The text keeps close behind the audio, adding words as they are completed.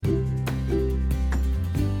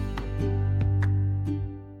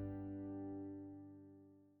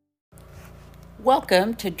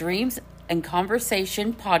Welcome to Dreams and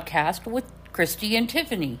Conversation podcast with Christy and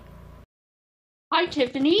Tiffany. Hi,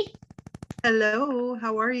 Tiffany. Hello,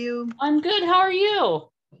 how are you? I'm good. How are you?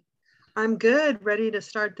 I'm good. Ready to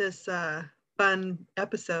start this fun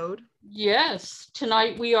episode. Yes.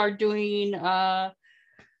 Tonight we are doing UFOs.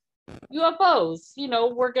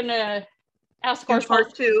 We're going to ask ourselves.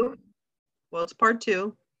 Part two. Well, it's part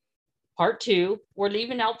two. Part two. We're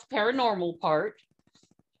leaving out the paranormal part.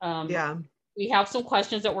 Yeah. We have some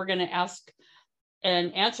questions that we're going to ask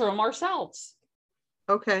and answer them ourselves.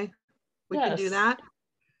 Okay. We can do that.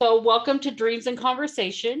 So welcome to Dreams and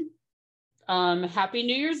Conversation. Happy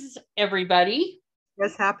New Year's, everybody.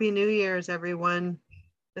 Yes, Happy New Year's, everyone.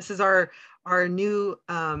 This is our new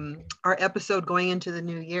our episode going into the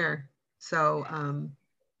new year. So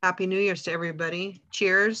Happy New Year's to everybody.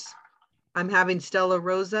 Cheers. I'm having Stella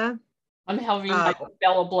Rosa. I'm having my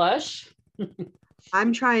Bella Blush.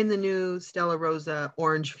 I'm trying the new Stella Rosa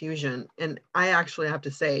Orange Fusion, and I actually have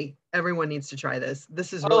to say, everyone needs to try this.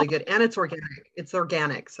 This is really good, and it's organic. It's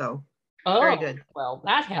organic, so very good. Well,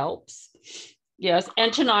 that helps. Yes,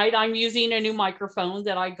 and tonight I'm using a new microphone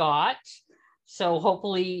that I got, so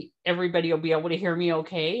hopefully everybody will be able to hear me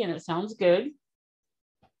okay, and it sounds good.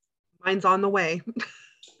 Mine's on the way.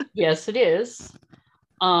 Yes, it is.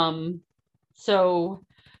 So,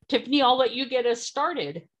 Tiffany, I'll let you get us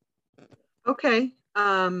started. Okay.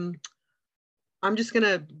 I'm just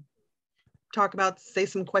gonna say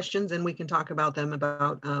some questions, and we can talk about them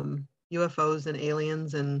about UFOs and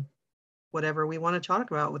aliens and whatever we want to talk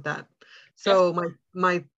about with that. So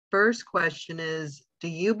my first question is, do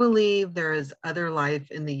you believe there is other life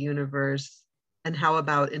in the universe, and how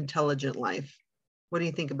about intelligent life? What do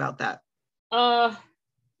you think about that?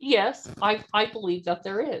 Yes, I believe that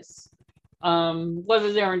there is.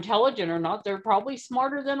 Whether they're intelligent or not, they're probably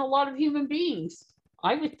smarter than a lot of human beings,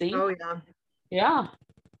 I would think. Oh yeah. Yeah.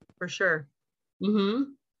 For sure.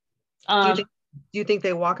 Mm-hmm. Do you think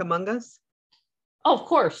they walk among us? Oh, of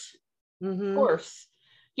course. Mm-hmm. Of course.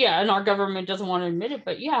 Yeah, and our government doesn't want to admit it,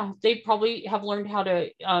 but yeah, they probably have learned how to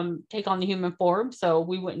take on the human form, so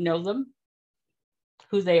we wouldn't know them,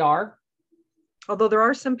 who they are. Although there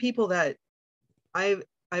are some people that I've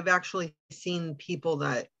actually seen people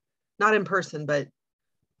that, not in person, but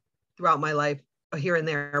throughout my life here and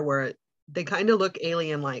there, where they kind of look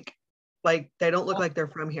alien-like. Like they don't look like they're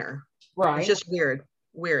from here. Right. It's just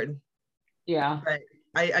weird. Yeah. But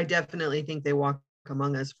I definitely think they walk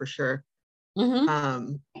among us for sure.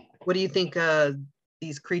 Mm-hmm. What do you think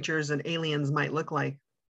these creatures and aliens might look like?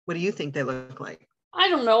 What do you think they look like? I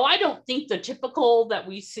don't know. I don't think the typical that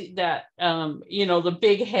we see, that the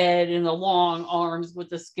big head and the long arms with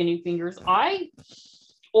the skinny fingers,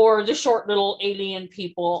 or the short little alien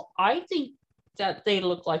people, I think that they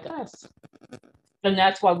look like us. And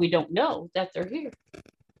that's why we don't know that they're here.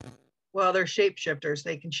 Well, they're shapeshifters.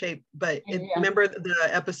 They can shape. But remember the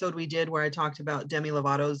episode we did where I talked about Demi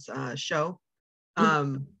Lovato's show?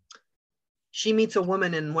 She meets a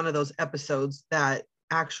woman in one of those episodes that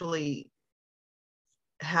actually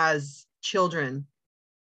has children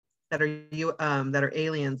that are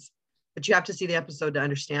aliens. But you have to see the episode to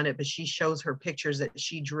understand it. But she shows her pictures that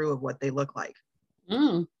she drew of what they look like.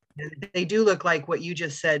 And they do look like what you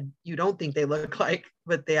just said. You don't think they look like,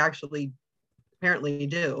 but they actually apparently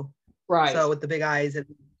do. Right. So with the big eyes, and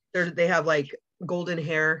they have like golden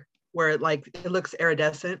hair where it looks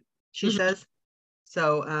iridescent, she says.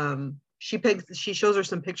 So she shows her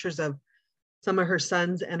some pictures of some of her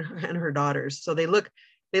sons and her daughters. So they look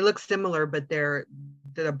similar, but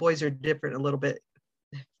the boys are different a little bit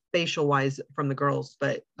facial wise from the girls.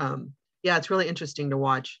 But yeah, it's really interesting to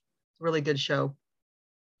watch. It's a really good show.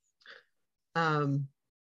 Have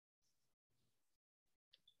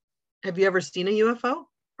you ever seen a UFO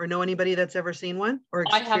or know anybody that's ever seen one or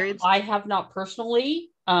experienced? I have not personally.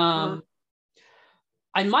 I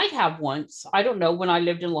might have once. I don't know, when I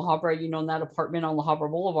lived in La Habra, in that apartment on La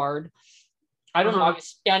Habra Boulevard. I don't know. I was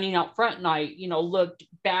standing out front and I, looked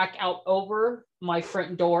back out over my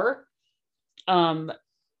front door. And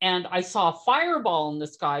I saw a fireball in the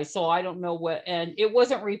sky. So I don't know and it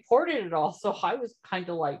wasn't reported at all. So I was kind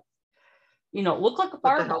of like, it looked like a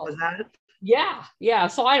fireball. What the hell was that? Yeah.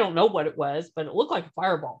 So I don't know what it was, but it looked like a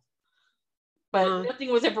fireball. But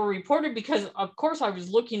nothing was ever reported because, of course, I was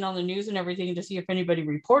looking on the news and everything to see if anybody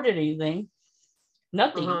reported anything.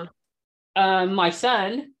 Nothing. My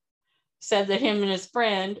son said that him and his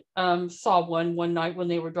friend saw one night when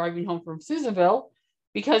they were driving home from Susanville,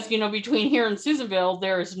 because, between here and Susanville,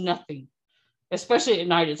 there is nothing. Especially at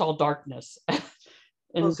night, it's all darkness.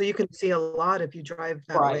 So you can see a lot if you drive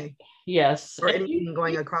that way. Yes. Or anything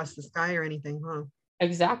going across the sky or anything, huh?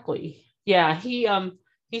 Exactly. Yeah, he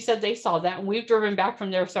said they saw that, and we've driven back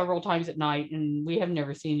from there several times at night, and we have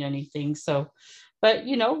never seen anything. So, but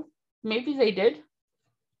maybe they did.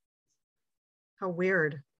 How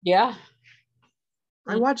weird. Yeah.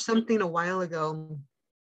 I watched something a while ago.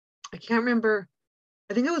 I can't remember.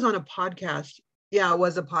 I think it was on a podcast. Yeah, it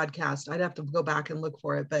was a podcast. I'd have to go back and look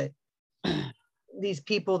for it. But these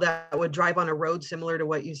people that would drive on a road similar to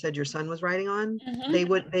what you said your son was riding on, they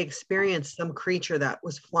experienced some creature that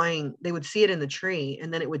was flying. They would see it in the tree,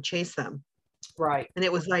 and then it would chase them. Right. And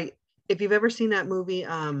it was like, if you've ever seen that movie,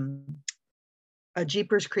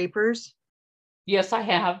 Jeepers Creepers. Yes, I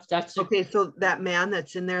have. That's okay. So that man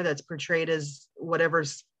that's in there that's portrayed as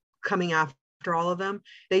whatever's coming after all of them,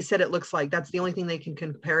 they said it looks like, that's the only thing they can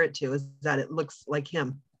compare it to, is that it looks like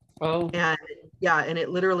him. Oh. And yeah, and it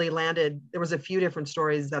literally landed. There was a few different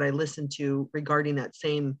stories that I listened to regarding that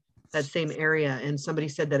same area, and somebody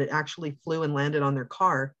said that it actually flew and landed on their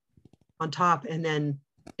car on top, and then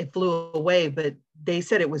it flew away, but they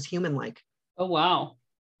said it was human-like. Oh, wow.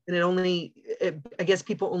 And I guess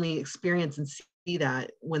people only experience and see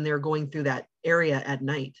that when they're going through that area at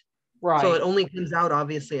night. Right. So it only comes out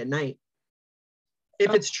obviously at night.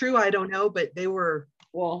 If it's true, I don't know, but it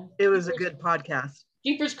was a good podcast.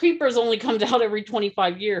 Jeepers Creepers only comes out every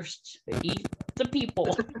 25 years to eat the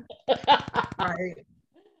people. Right.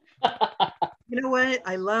 You know what?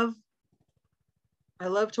 I love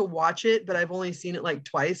to watch it, but I've only seen it like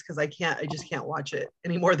twice because I just can't watch it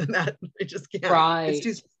any more than that. I just can't. Right.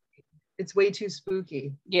 It's way too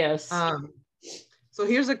spooky. Yes. So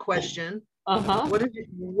here's a question. Uh-huh.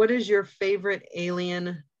 What is your favorite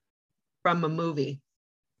alien from a movie?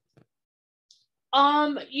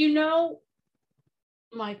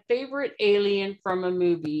 My favorite alien from a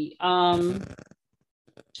movie. I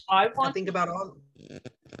think about all.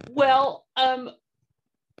 Well,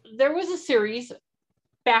 there was a series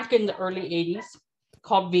back in the early 80s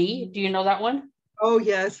called V. Do you know that one? Oh,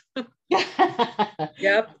 yes.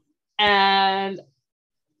 Yep. And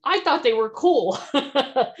I thought they were cool.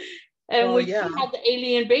 And when she had the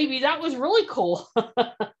alien baby, that was really cool.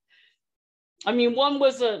 I mean, one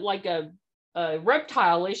was like a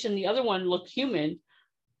reptile-ish, and the other one looked human.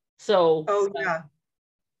 So. Oh yeah.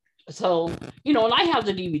 So and I have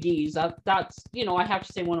the DVDs. That's I have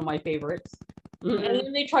to say one of my favorites. Mm-hmm. And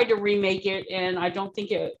then they tried to remake it, and I don't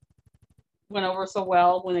think it went over so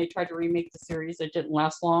well when they tried to remake the series. It didn't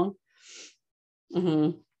last long.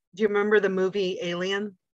 Mm-hmm. Do you remember the movie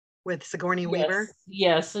Alien with Sigourney Weaver?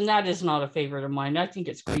 Yes, and that is not a favorite of mine. I think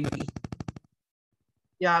it's creepy.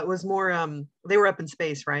 Yeah, it was more. They were up in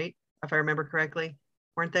space, right? If I remember correctly,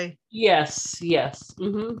 weren't they? Yes.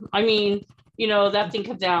 Mm-hmm. I mean, that thing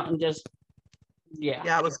comes out and just.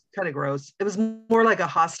 Yeah, it was kind of gross. It was more like a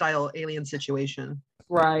hostile alien situation.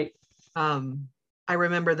 Right. I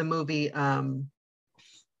remember the movie what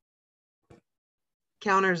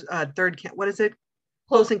is it?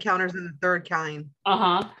 Close Encounters of the Third Kind.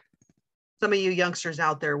 Uh-huh. Some of you youngsters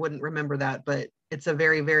out there wouldn't remember that, but it's a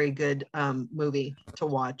very, very good movie to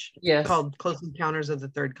watch. Yes. Called Close Encounters of the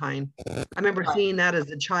Third Kind. I remember seeing that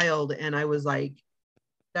as a child, and I was like,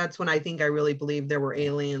 that's when I think I really believed there were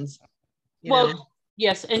aliens. You know?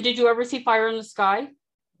 Yes. And did you ever see Fire in the Sky?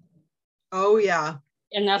 Oh, yeah.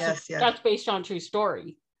 And that's based on a true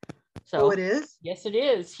story. So, it is? Yes, it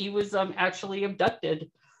is. He was actually abducted.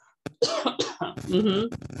 Mm-hmm.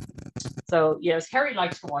 So, yes, Harry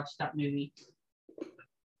likes to watch that movie.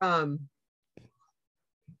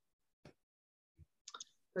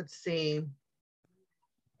 Let's see.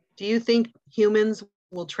 Do you think humans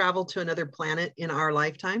will travel to another planet in our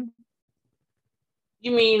lifetime?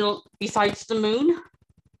 You mean besides the moon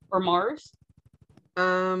or Mars?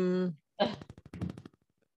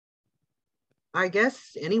 I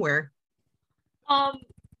guess anywhere. And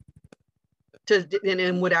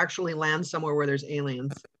would actually land somewhere where there's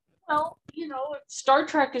aliens. Well, if Star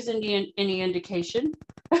Trek is any indication,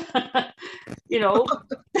 who knows?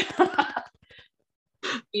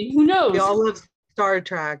 We all love Star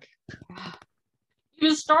Trek.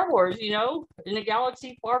 Even Star Wars, in a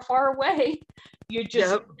galaxy far, far away. You just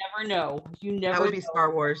never know. You never. That would be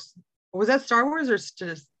Star Wars. Was that Star Wars or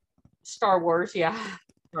just Star Wars? Yeah.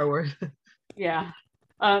 Star Wars. Yeah.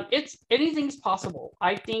 Anything's possible.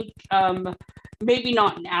 I think maybe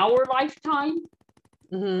not in our lifetime.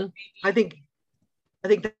 Mm-hmm. I think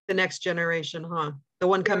the next generation, huh? The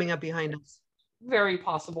one coming up behind us. Very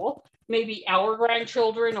possible. Maybe our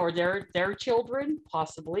grandchildren or their children,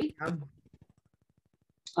 possibly.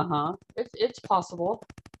 Uh-huh. It's possible.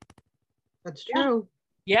 That's true.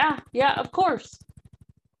 Yeah, of course.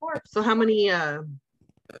 Of course. So how many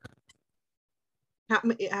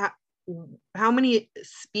how many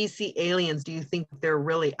species aliens do you think they're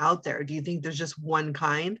really out there? Do you think there's just one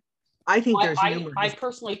kind? I think there's numerous. I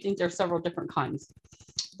personally think there's several different kinds.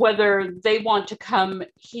 Whether they want to come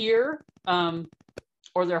here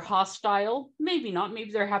or they're hostile, maybe not.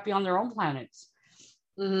 Maybe they're happy on their own planets.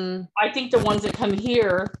 Mm-hmm. I think the ones that come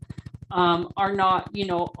here are not,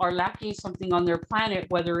 are lacking something on their planet,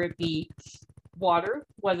 whether it be water,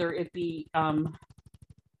 whether it be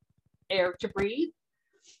air to breathe.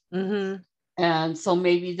 Mm-hmm. And so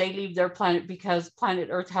maybe they leave their planet because planet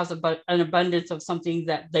Earth has an abundance of something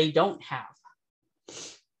that they don't have.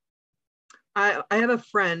 I have a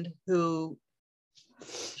friend who,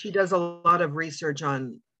 she does a lot of research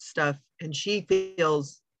on stuff, and she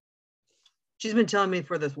feels, she's been telling me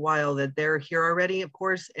for this while that they're here already, of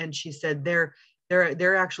course, and she said they're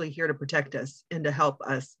actually here to protect us and to help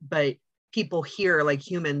us, but people here, like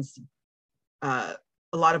humans, a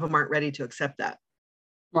lot of them aren't ready to accept that.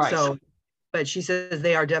 Right. So, but she says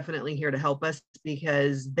they are definitely here to help us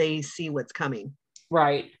because they see what's coming.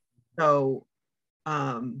 Right. So,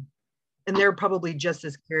 and they're probably just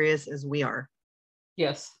as curious as we are.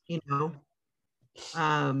 Yes. I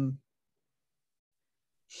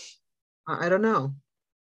don't know.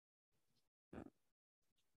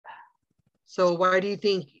 So why do you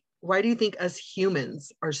think us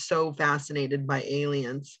humans are so fascinated by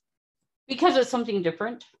aliens? Because it's something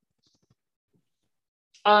different.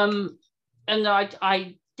 And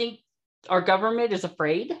I think our government is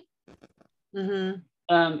afraid. Mm-hmm.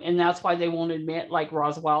 And that's why they won't admit, like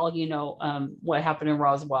Roswell, what happened in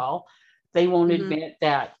Roswell. They won't Mm-hmm. admit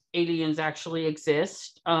that aliens actually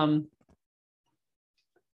exist. But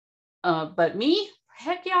me,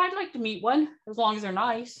 heck yeah, I'd like to meet one as long as they're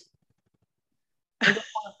nice. They don't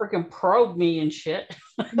want to freaking probe me and shit.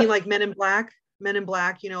 You mean like Men in Black? Men in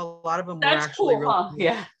Black, a lot of them were actually cool, huh?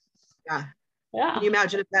 Yeah. Yeah. Yeah. Can you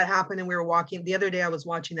imagine if that happened and we were walking? The other day I was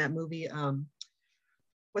watching that movie.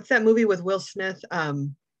 What's that movie with Will Smith?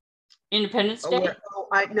 Independence Day?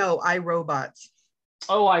 I, Robots.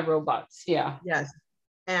 Oh, I, Robots. Yeah. Yes.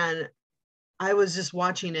 And I was just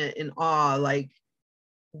watching it in awe. Like,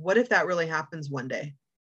 what if that really happens one day?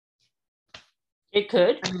 It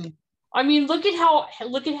could. I mean, look at how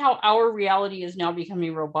our reality is now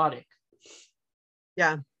becoming robotic.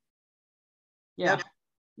 Yeah. Yeah. Yep.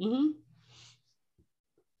 Mm-hmm.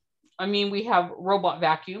 I mean, we have robot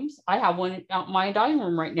vacuums. I have one out in my dining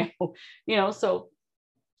room right now. So.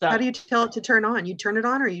 How do you tell it to turn on? You turn it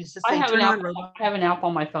on, or you just say turn on robot? I have an app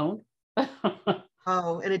on my phone.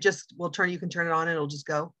 Oh, and it just will turn. You can turn it on, and it'll just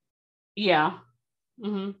go. Yeah.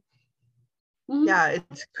 Mm-hmm. Mm-hmm. Yeah,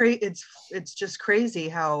 it's crazy. It's just crazy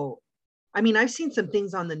how. I mean, I've seen some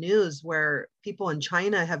things on the news where people in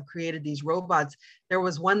China have created these robots. There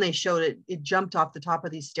was one they showed it jumped off the top of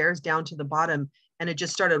these stairs down to the bottom, and it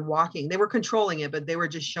just started walking. They were controlling it, but they were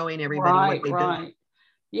just showing everybody what they did.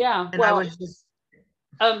 Yeah. And I was just.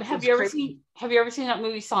 Have you ever seen that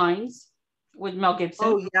movie Signs with Mel Gibson?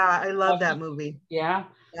 Oh yeah, I love that movie. Yeah.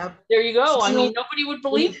 Yep. There you go. I mean, nobody would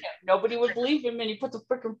believe him. Nobody would believe him, and he put the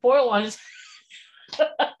freaking foil on his.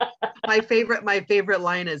 My favorite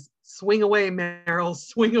line is "Swing away, Meryl,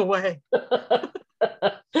 swing away." Love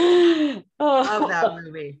that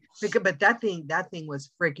movie. But that thing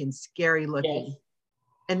was freaking scary looking. Yes.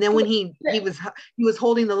 And then when he was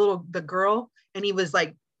holding the girl, and he was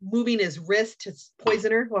like moving his wrist to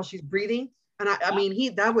poison her while she's breathing, and I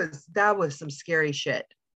mean that was some scary shit.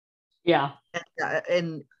 Yeah.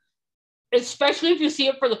 And especially if you see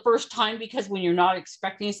it for the first time, because when you're not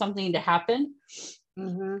expecting something to happen,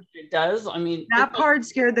 mm-hmm. It does. I mean, that part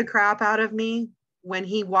scared the crap out of me when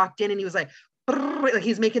he walked in and he was like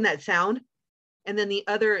he's making that sound. And then the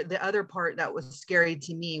other part that was scary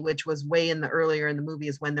to me, which was way earlier in the movie,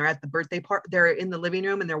 is when they're at the birthday part. They're in the living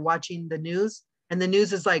room and they're watching the news. And the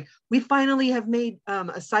news is like, we finally have made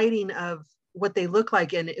a sighting of what they look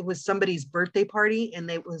like. And it was somebody's birthday party, and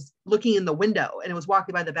they was looking in the window, and it was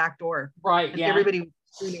walking by the back door. Right. And yeah. Everybody was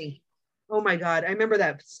screaming. Oh my God. I remember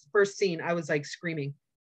that first scene. I was like screaming.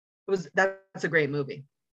 That's a great movie.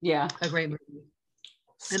 Yeah. A great movie.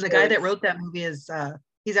 And the guy that wrote that movie is,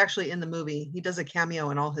 he's actually in the movie. He does a cameo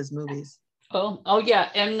in all his movies. Oh yeah.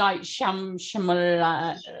 M. Night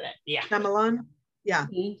Shyamalan. Yeah. Shyamalan? Yeah.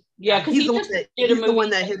 Mm-hmm. Yeah, because he's the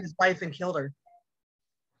one that hit his wife and killed her.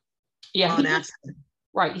 Yeah, accident.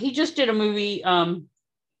 Right. He just did a movie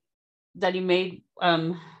that he made.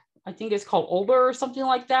 I think it's called Older or something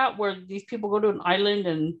like that, where these people go to an island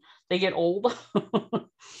and they get old.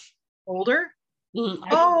 Older?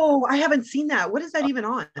 Mm-hmm. I haven't seen that. What is that even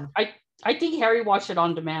on? I think Harry watched it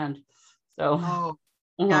on demand. So.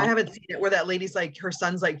 Yeah, I haven't seen it where that lady's like, her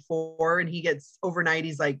son's like 4 and he gets overnight,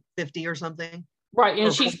 he's like 50 or something. Right.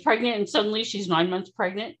 And she's pregnant and suddenly she's 9 months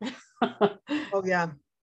pregnant. Oh, yeah.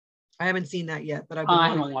 I haven't seen that yet, but I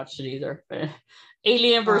haven't watched it either. But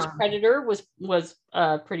Alien vs. Predator was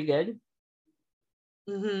pretty good.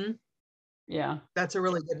 Mm-hmm. Yeah. That's a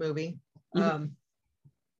really good movie. Mm-hmm.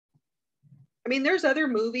 I mean, there's other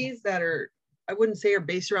movies that are, I wouldn't say are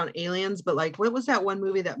based around aliens, but like, what was that one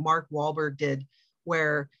movie that Mark Wahlberg did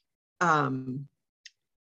where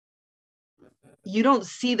you don't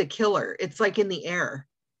see the killer? It's like in the air.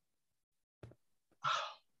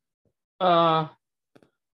 And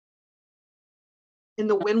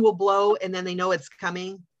the wind will blow and then they know it's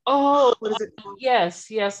coming. Oh, what is it?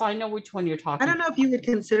 Yes, I know which one you're talking. I don't know if you would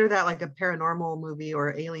consider that like a paranormal movie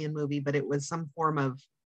or alien movie, but it was some form of,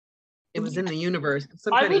 it was in the universe.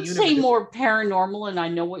 I would say more paranormal, and I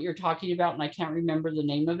know what you're talking about, and I can't remember the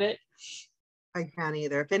name of it. I can't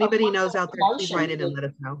either. If anybody knows out there, please write it and let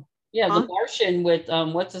us know. Yeah, The Martian with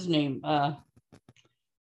what's his name? The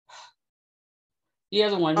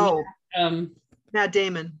other one. Oh, Matt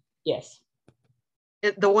Damon. Yes.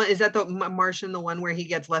 The one, is that the Martian, the one where he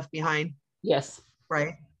gets left behind? Yes.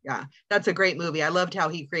 Right. Yeah, that's a great movie. I loved how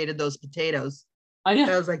he created those potatoes. I know.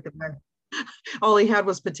 That was like the best. All he had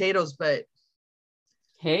was potatoes, but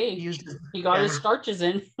hey, he got his starches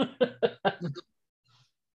in.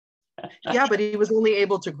 Yeah, but he was only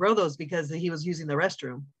able to grow those because he was using the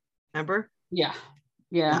restroom. Remember? Yeah.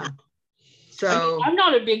 So I mean, I'm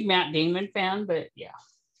not a big Matt Damon fan, but yeah.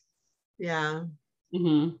 Yeah.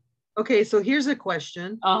 Mm-hmm. Okay, so here's a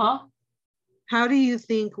question. How do you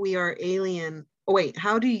think we are alien? Oh, wait,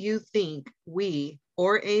 how do you think we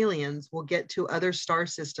or aliens will get to other star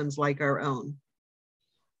systems like our own?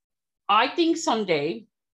 I think someday.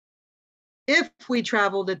 If we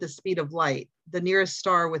traveled at the speed of light, the nearest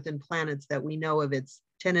star within planets that we know of, it's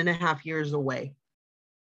 10.5 years away.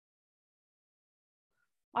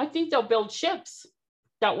 I think they'll build ships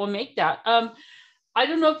that will make that. I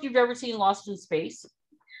don't know if you've ever seen Lost in Space.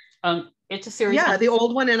 It's a series. Yeah, the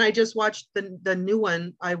old one, and I just watched the new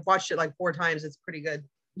one. I've watched it like 4 times. It's pretty good.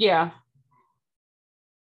 Yeah.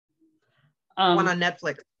 One on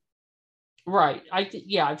Netflix. Right. I've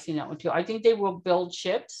seen that one too. I think they will build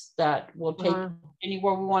ships that will take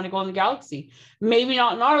anywhere we want to go in the galaxy. Maybe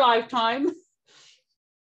not in our lifetime.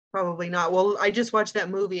 Probably not. Well, I just watched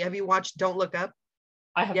that movie. Have you watched Don't Look Up?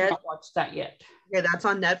 I have not watched that yet. Yeah, that's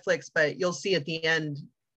on Netflix, but you'll see at the end,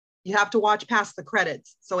 you have to watch past the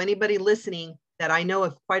credits. So anybody listening that I know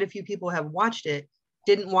of, quite a few people have watched it,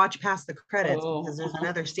 didn't watch past the credits because there's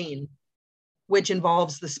another scene which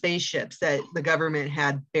involves the spaceships that the government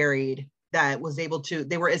had buried that was able to,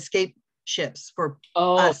 they were escape ships for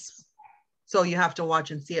us. So you have to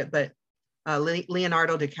watch and see it. But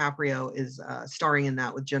Leonardo DiCaprio is starring in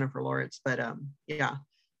that with Jennifer Lawrence. But yeah,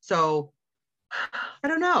 so I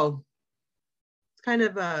don't know. It's kind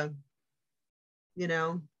of, you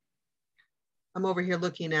know, I'm over here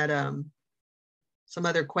looking at some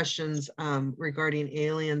other questions regarding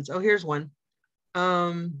aliens. Oh, here's one.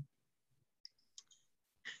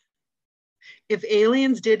 If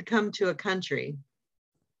aliens did come to a country,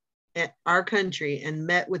 our country, and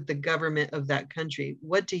met with the government of that country,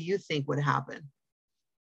 what do you think would happen?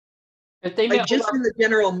 If they met just in the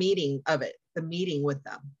general meeting of it, the meeting with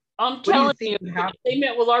them. I'm telling you, if they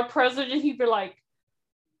met with our president, he'd be like,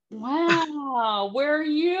 wow, where are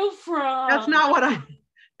you from? That's not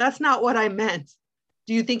what I meant.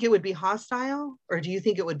 Do you think it would be hostile, or do you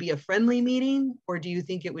think it would be a friendly meeting, or do you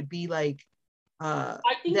think it would be like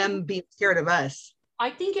them being scared of us? I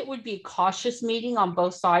think it would be a cautious meeting on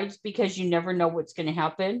both sides because you never know what's going to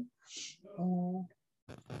happen.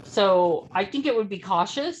 So I think it would be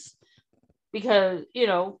cautious because, you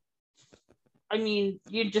know, I mean,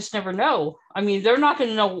 you just never know. I mean, they're not going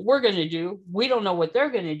to know what we're going to do. We don't know what they're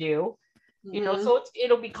going to do. You know, so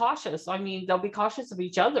it'll be cautious. I mean, they'll be cautious of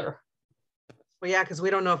each other. Well, yeah, because we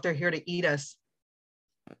don't know if they're here to eat us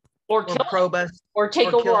or probe us or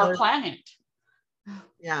take over our planet.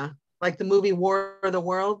 Yeah, like the movie War of the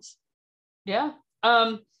Worlds. Yeah.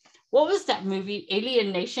 What was that movie?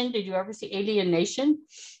 Alien Nation. Did you ever see Alien Nation?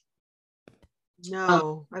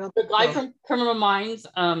 No, I don't. The guy from Criminal Minds.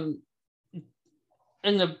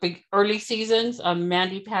 In the big early seasons,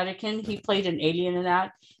 Mandy Patinkin, he played an alien in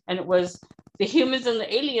that, and it was the humans and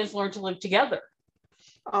the aliens learned to live together.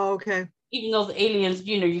 Oh, okay. Even though the aliens,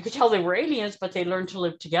 you know, you could tell they were aliens, but they learned to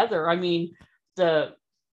live together. I mean, and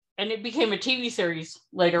it became a TV series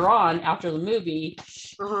later on after the movie.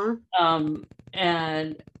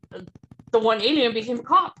 And the one alien became a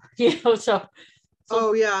cop, you know, so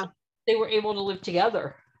oh yeah, they were able to live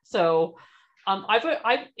together. So I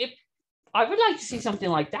would like to see something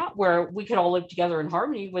like that where we could all live together in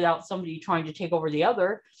harmony without somebody trying to take over the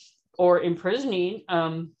other or imprisoning.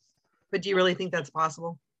 But do you really think that's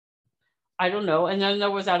possible? I don't know. And then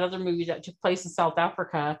there was that other movie that took place in South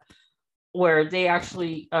Africa where they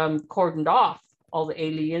actually cordoned off all the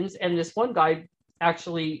aliens, and this one guy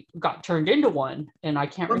actually got turned into one. And I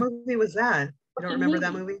can't remember. What movie was that? I don't remember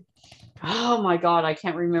that movie. Oh my God, I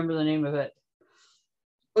can't remember the name of it.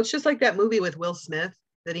 Well, it's just like that movie with Will Smith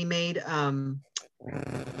that he made. And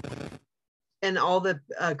all the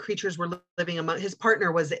creatures were living among, his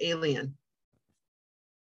partner was the alien.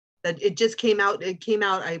 That it just came out. It came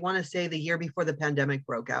out, I want to say, the year before the pandemic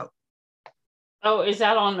broke out. Oh, is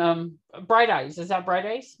that on Bright Eyes? Is that Bright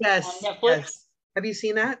Eyes? Yes. On Netflix? Yes. Have you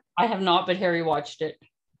seen that? I have not, but Harry watched it.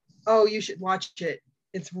 Oh, you should watch it.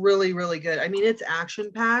 It's really, really good. I mean, it's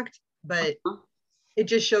action packed, but it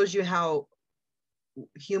just shows you how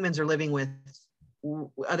humans are living with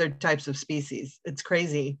other types of species. It's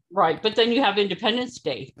crazy. Right. But then you have Independence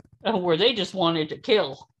Day where they just wanted to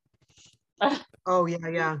kill. Oh,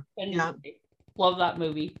 yeah. Love that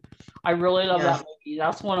movie. I really love that movie.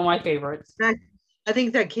 That's one of my favorites. I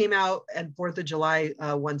think that came out at 4th of July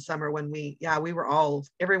one summer when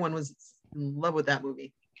everyone was in love with that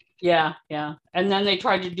movie. Yeah. And then they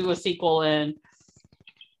tried to do a sequel, and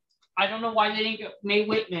I don't know why they didn't get Mae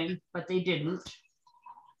Whitman, but they didn't.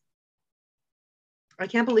 I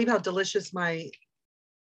can't believe how delicious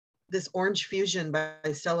this orange fusion by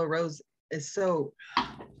Stella Rose is. So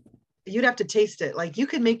you'd have to taste it. Like, you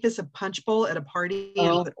could make this a punch bowl at a party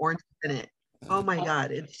and put orange in it. Oh my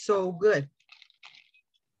God, it's so good.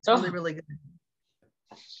 It's really, really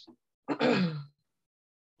good.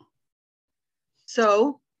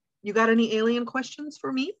 So, you got any alien questions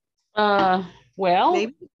for me? Well,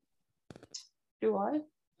 maybe. Do I?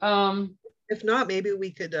 If not, maybe we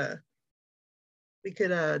could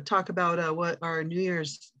talk about what our New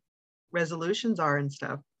Year's resolutions are and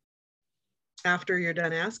stuff after you're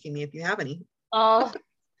done asking me, if you have any.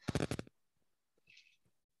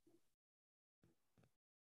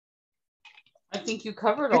 I think you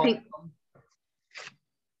covered all of them.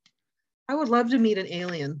 I would love to meet an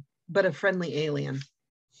alien, but a friendly alien.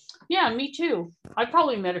 Yeah, me too. I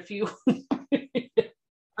probably met a few.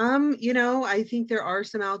 I think there are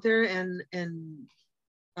some out there, and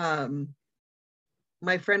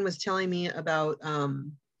my friend was telling me about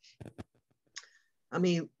let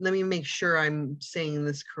me make sure I'm saying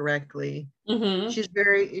this correctly. Mm-hmm. She's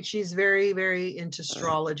very, very into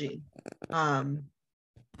astrology.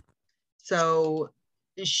 So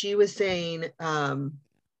she was saying, I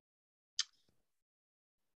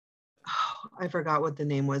forgot what the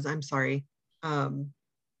name was. I'm sorry. That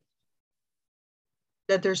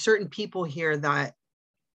there's certain people here that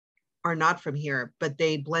are not from here, but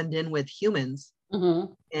they blend in with humans.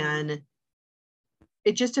 Mm-hmm. And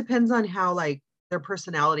it just depends on how, like, their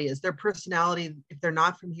personality is. Their personality, if they're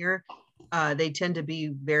not from here, they tend to be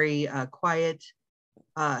very quiet,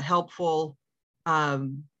 helpful.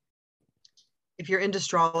 If you're into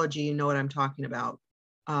astrology, you know what I'm talking about.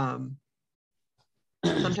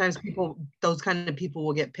 Sometimes those kind of people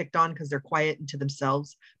will get picked on because they're quiet and to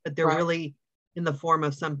themselves, but they're really in the form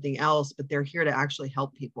of something else, but they're here to actually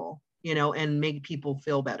help people, and make people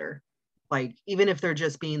feel better. Like, even if they're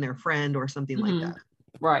just being their friend or something like that.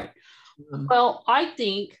 Right. Well, I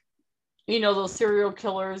think, those serial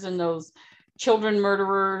killers and those children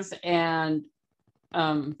murderers and,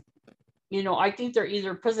 I think they're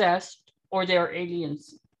either possessed or they're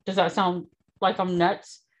aliens. Does that sound like I'm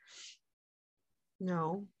nuts?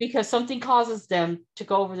 No. Because something causes them to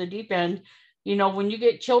go over the deep end. When you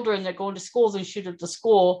get children that go into schools and shoot up the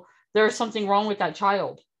school, there's something wrong with that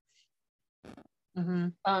child.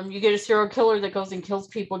 Mm-hmm. You get a serial killer that goes and kills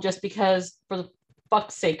people just because, for the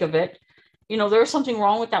fuck's sake of it, there's something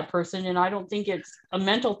wrong with that person. And I don't think it's a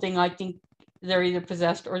mental thing. I think they're either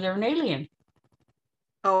possessed or they're an alien.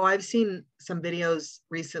 Oh, I've seen some videos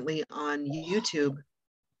recently on YouTube.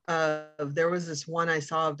 There was this one I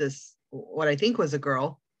saw of this, what I think was a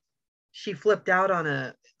girl. She flipped out on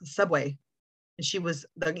a subway, and she was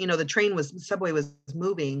subway was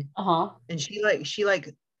moving. And she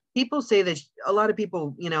people say that a lot of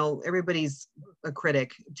people, everybody's a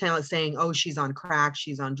critic saying, oh, she's on crack,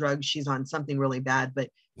 she's on drugs, she's on something really bad, but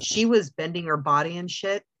she was bending her body and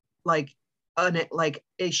shit like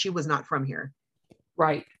she was not from here.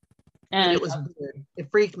 Right. And it was weird. It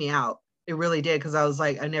freaked me out. It really did, because I was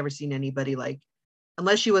like, I've never seen anybody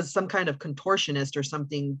unless she was some kind of contortionist or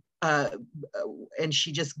something, and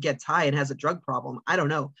she just gets high and has a drug problem. I don't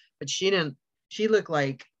know, but she looked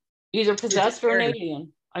like either possessed or an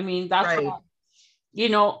alien. I mean, that's right.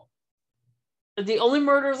 The only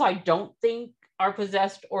murders I don't think are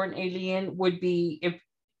possessed or an alien would be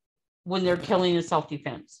when they're killing in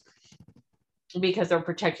self-defense because they're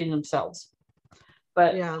protecting themselves.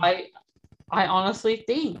 But Yeah. I honestly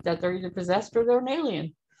think that they're either possessed or they're an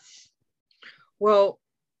alien. Well,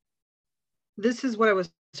 this is what I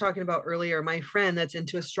was talking about earlier. My friend that's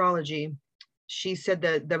into astrology, she said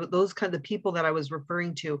that those kind of people that I was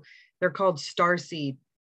referring to, they're called starseed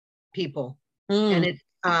people. And it's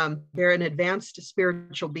they're an advanced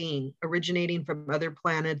spiritual being originating from other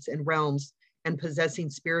planets and realms and possessing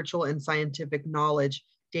spiritual and scientific knowledge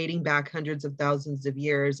dating back hundreds of thousands of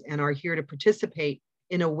years, and are here to participate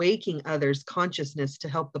in awakening others' consciousness to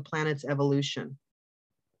help the planet's evolution.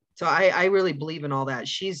 So I really believe in all that.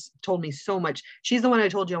 She's told me so much. She's the one I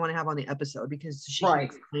told you I want to have on the episode because she can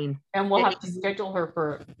explain. And we'll have to schedule her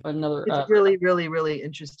for another. It's really, really, really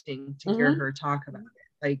interesting to hear her talk about it.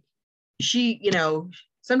 Like she, you know,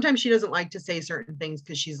 sometimes she doesn't like to say certain things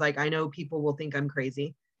because she's like, I know people will think I'm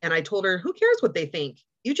crazy. And I told her, who cares what they think?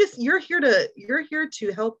 You're here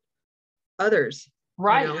to help others.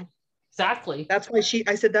 Right. You know? Exactly. That's why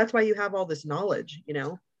I said, that's why you have all this knowledge, you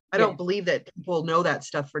know? I don't believe that people know that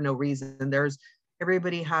stuff for no reason.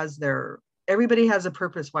 Everybody has a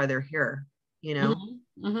purpose why they're here, you know?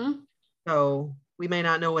 So we may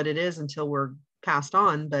not know what it is until we're passed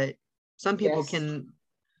on, but some people can,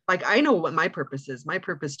 like, I know what my purpose is. My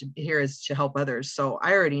purpose here is to help others. So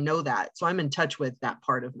I already know that. So I'm in touch with that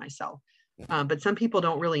part of myself. But some people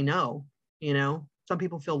don't really know, you know? Some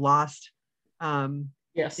people feel lost.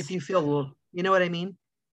 If you feel, you know what I mean?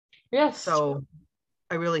 Yes. So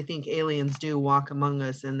I really think aliens do walk among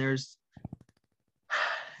us, and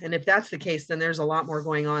if that's the case, then there's a lot more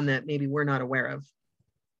going on that maybe we're not aware of.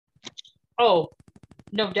 Oh,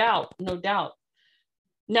 no doubt. No doubt.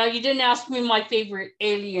 Now, you didn't ask me my favorite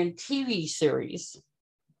alien TV series.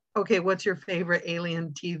 Okay, what's your favorite alien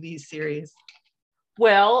TV series?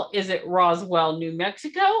 Well, is it Roswell, New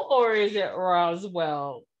Mexico, or is it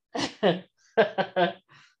Roswell?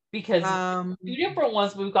 Because two different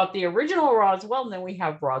ones. We've got the original Roswell, and then we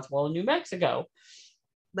have Roswell, New Mexico.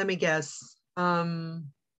 Let me guess.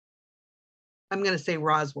 I'm going to say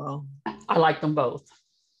Roswell. I like them both.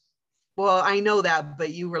 Well, I know that,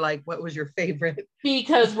 but you were like, what was your favorite?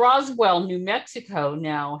 Because Roswell, New Mexico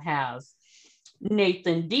now has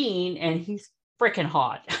Nathan Dean, and he's freaking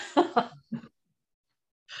hot.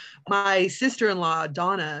 My sister-in-law,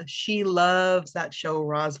 Donna, she loves that show,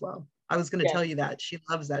 Roswell. I was going to tell you that. She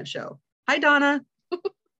loves that show. Hi, Donna.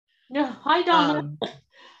 Yeah, hi, Donna.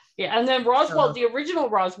 Yeah, and then Roswell, the original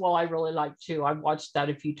Roswell, I really like too. I've watched that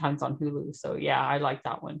a few times on Hulu. So yeah, I like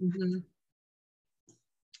that one.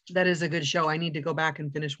 That is a good show. I need to go back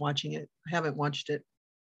and finish watching it. I haven't watched it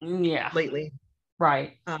lately.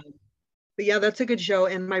 Right. But yeah, that's a good show.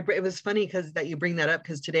 And it was funny that you bring that up,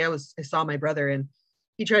 because today I saw my brother, and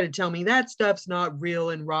he tried to tell me that stuff's not real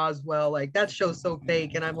in Roswell. Like, that show's so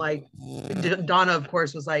fake. And I'm like, Donna, of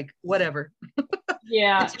course, was like, whatever.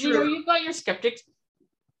 Yeah, you know, you've got your skeptics.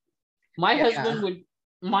 My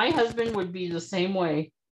husband would be the same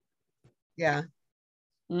way. Yeah.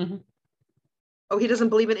 Oh, he doesn't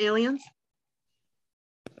believe in aliens?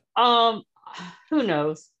 Who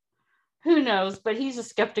knows? Who knows? But he's a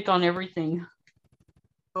skeptic on everything.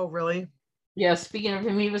 Oh, really? Yeah, speaking of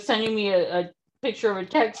him, he was sending me a picture of a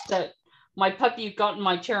text that my puppy got in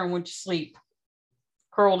my chair and went to sleep,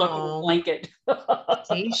 curled up in a blanket.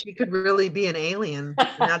 See, she could really be an alien,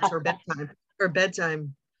 and that's her bedtime. Her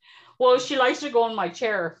bedtime. Well, she likes to go in my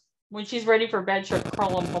chair. When she's ready for bed, she'll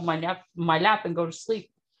curl up on my lap and go to sleep.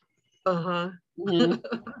 So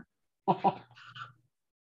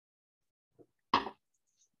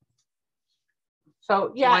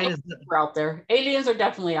yeah, we're out there. Aliens are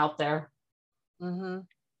definitely out there.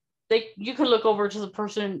 You can look over to the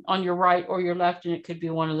person on your right or your left, and it could be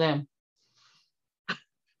one of them.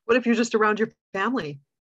 What if you're just around your family?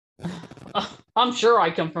 I'm sure I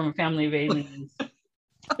come from a family of aliens.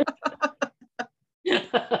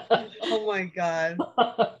 Oh my God.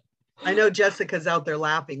 I know Jessica's out there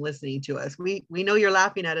laughing, listening to us. We know you're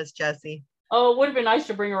laughing at us, Jessie. Oh, it would have been nice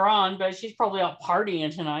to bring her on, but she's probably out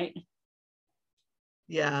partying tonight.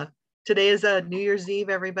 Yeah. Today is New Year's Eve,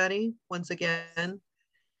 everybody, once again.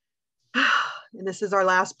 And this is our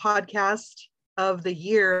last podcast of the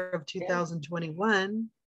year of 2021.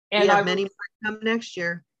 And we have many more come next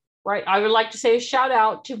year. Right. I would like to say a shout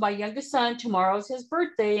out to my youngest son. Tomorrow's his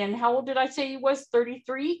birthday. And how old did I say he was?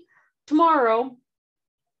 33 tomorrow.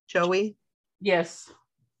 Joey? Yes.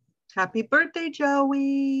 Happy birthday,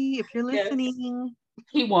 Joey, if you're listening. Yes.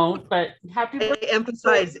 He won't, but happy birthday.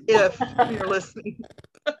 Emphasize if you're listening.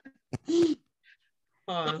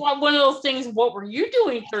 It's like one of those things. What were you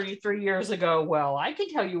doing 33 years ago? Well, I can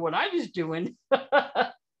tell you what I was doing.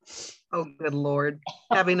 Oh, good Lord.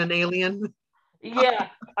 Having an alien? Yeah,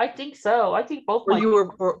 I think so. I think both or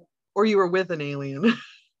you were with an alien.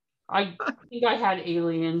 I think I had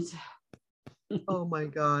aliens. Oh my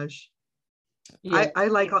gosh. Yeah. I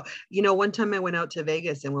like, one time I went out to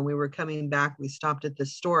Vegas, and when we were coming back, we stopped at the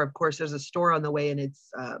store. Of course, there's a store on the way, and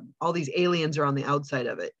it's all these aliens are on the outside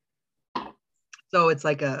of it. So it's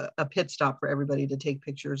like a pit stop for everybody to take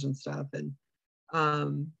pictures and stuff. And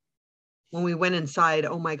when we went inside,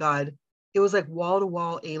 oh my God, it was like wall to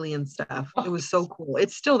wall alien stuff. It was so cool.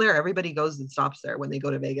 It's still there. Everybody goes and stops there when they go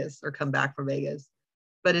to Vegas or come back from Vegas.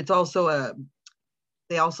 But it's also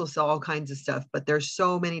they also sell all kinds of stuff, but there's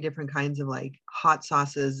so many different kinds of like hot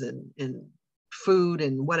sauces and food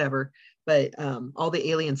and whatever. But all the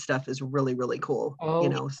alien stuff is really, really cool.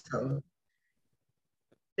 Oh. So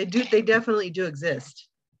they definitely do exist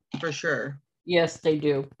for sure. Yes, they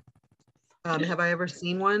do. Have I ever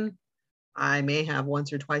seen one? I may have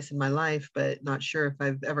once or twice in my life, but not sure if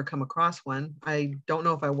I've ever come across one. I don't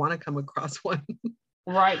know if I want to come across one.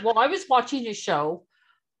 Right. Well, I was watching a show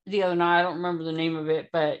the other night. I don't remember the name of it,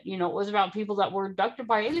 but it was about people that were abducted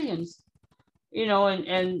by aliens.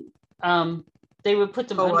 And they would put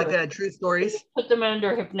them like true stories. Put them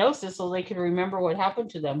under hypnosis so they could remember what happened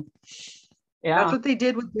to them. Yeah, that's what they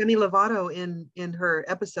did with Demi Lovato in her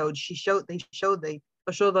episode. They showed the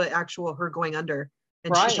actual her going under,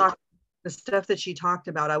 and right. She talked the stuff that she talked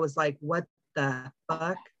about. I was like, what the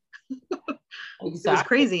fuck? Exactly. It was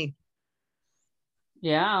crazy.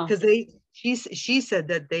 Yeah, because she said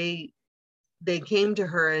that they came to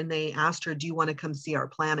her and they asked her, do you want to come see our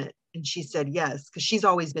planet? And she said yes, because she's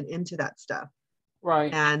always been into that stuff.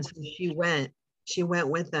 Right. And so she went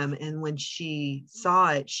with them, and when she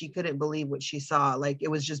saw it, she couldn't believe what she saw. Like,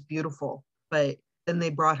 it was just beautiful. But then they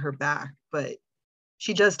brought her back, but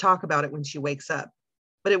she does talk about it when she wakes up.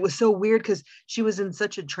 But it was so weird because she was in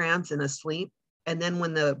such a trance and asleep, and then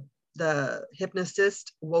when the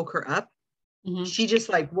hypnotist woke her up, she just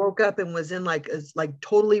like woke up and was in like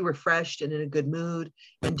totally refreshed and in a good mood,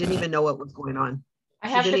 and didn't even know what was going on. I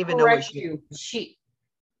have to correct you. She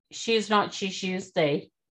is not she is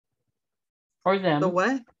they or them. The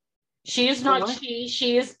what? She is not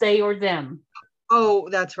she is they or them. Oh,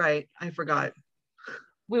 that's right. I forgot.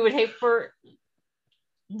 We would hate for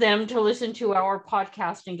them to listen to our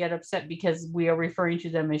podcast and get upset because we are referring to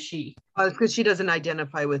them as she. Because she doesn't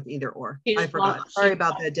identify with either or. I forgot. Sorry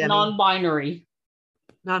about that, Demi. Non-binary.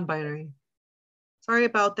 Sorry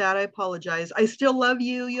about that. I apologize. I still love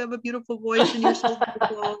you. You have a beautiful voice and you're so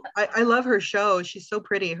beautiful. I love her show. She's so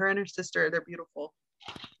pretty. Her and her sister, they're beautiful.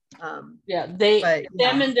 Them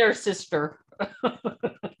and their sister.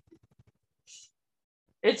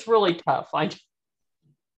 It's really tough. I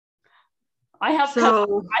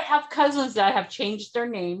have cousins that have changed their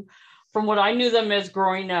name from what I knew them as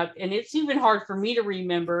growing up, and it's even hard for me to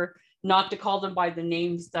remember not to call them by the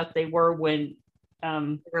names that they were when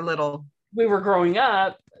they were little. We were growing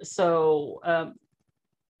up. So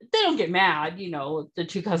they don't get mad, the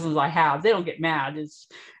two cousins I have, they don't get mad. It's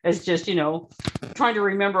just, trying to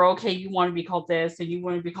remember, okay, you want to be called this and you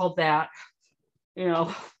want to be called that,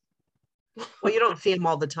 Well, you don't see them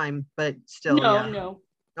all the time, but still. No,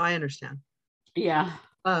 I understand. Yeah.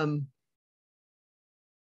 Let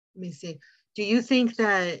me see. Do you think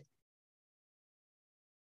the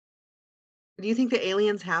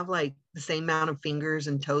aliens have like the same amount of fingers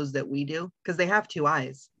and toes that we do? Because they have 2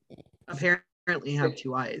 eyes. Apparently have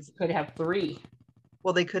 2 eyes. Could have 3.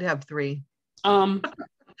 Well, they could have 3.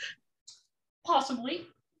 Possibly.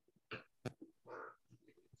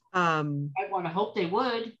 I want to hope they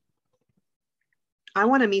would. I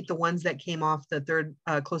want to meet the ones that came off the third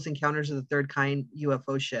Close Encounters of the Third Kind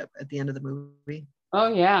UFO ship at the end of the movie.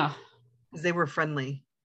 Oh, yeah. Because they were friendly.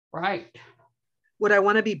 Right. Would I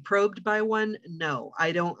want to be probed by one? No,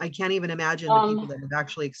 I don't. I can't even imagine the people that have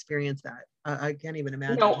actually experienced that. I can't even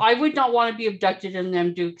imagine. No, I would not want to be abducted and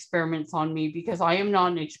them do experiments on me, because I am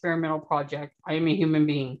not an experimental project. I am a human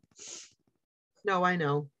being. No, I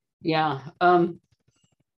know. Yeah.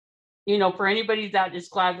 For anybody that is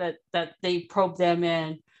glad that they probed them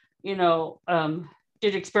and,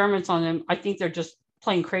 did experiments on them, I think they're just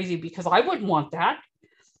plain crazy, because I wouldn't want that.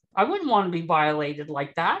 I wouldn't want to be violated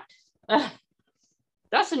like that.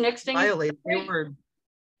 That's the next thing. Violated. They were.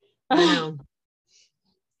 I know.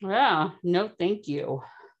 Yeah. No, thank you.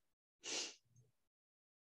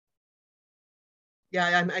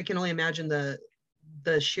 Yeah, I can only imagine the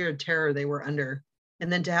sheer terror they were under,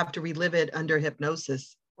 and then to have to relive it under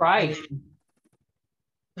hypnosis. Right.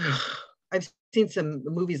 I've seen some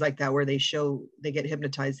movies like that where they get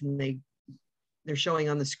hypnotized and they're showing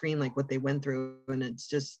on the screen like what they went through, and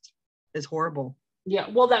it's horrible. Yeah,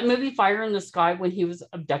 well, that movie Fire in the Sky, when he was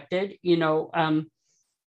abducted,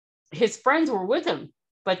 his friends were with him,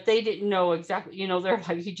 but they didn't know exactly, they're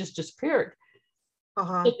like, he just disappeared.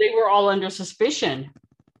 Uh-huh. So they were all under suspicion.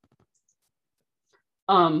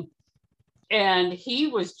 And he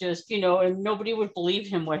was just, and nobody would believe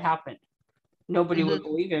him what happened. Nobody would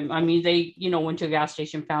believe him. I mean, they, went to a gas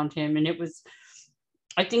station, found him, and it was,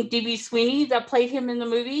 I think, D.B. Sweeney that played him in the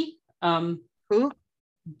movie. Who?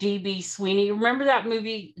 D.B. Sweeney. Remember that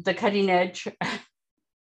movie, The Cutting Edge?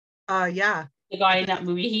 Yeah. The guy in that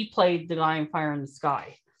movie, he played the guy in Fire in the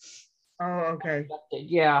Sky. Oh, okay.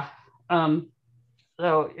 Yeah.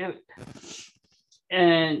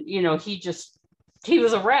 He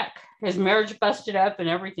was a wreck. His marriage busted up and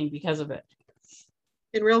everything because of it.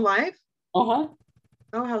 In real life? Uh-huh.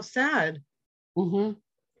 Oh, how sad. Mm-hmm.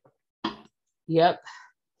 Yep.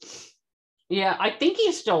 Yeah, I think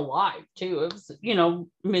he's still alive too. It was,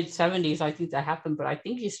 mid-70s, I think that happened, but I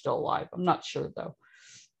think he's still alive. I'm not sure though.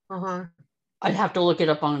 Uh-huh. I'd have to look it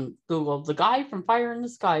up on Google. The guy from Fire in the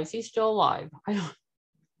Sky, is he still alive? I'm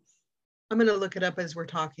gonna look it up as we're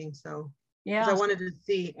talking. So yeah, I wanted to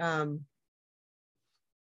see.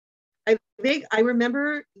 I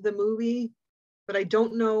remember the movie, but I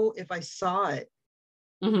don't know if I saw it.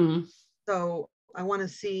 Mm-hmm. So I want to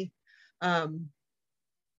see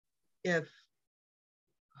if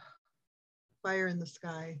Fire in the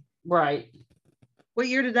Sky. Right. What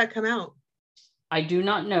year did that come out? I do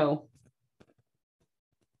not know.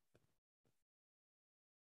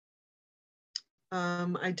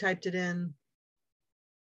 I typed it in.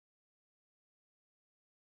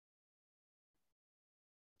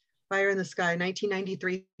 Fire in the Sky,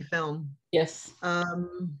 1993 film. Yes.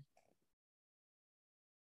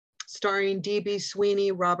 Starring D.B.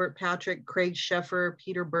 Sweeney, Robert Patrick, Craig Sheffer,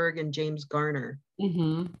 Peter Berg, and James Garner.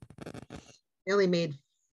 Mm-hmm. They only made,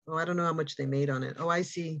 I don't know how much they made on it. Oh, I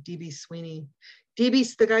see. D.B. Sweeney.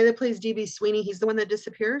 The guy that plays D.B. Sweeney, he's the one that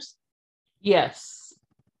disappears? Yes.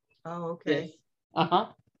 Oh, okay. Yes. Uh-huh.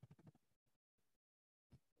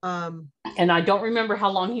 And I don't remember how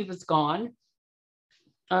long he was gone.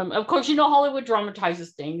 Of course, Hollywood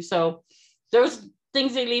dramatizes things. So there's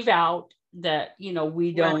things they leave out that,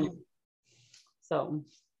 we don't. Right. So.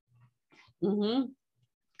 Mm-hmm.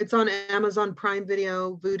 It's on Amazon Prime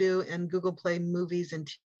Video, Vudu, and Google Play Movies and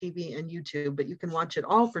TV and YouTube, but you can watch it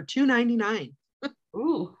all for $2.99.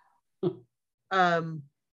 Ooh.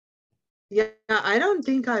 Yeah, I don't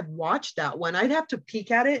think I've watched that one. I'd have to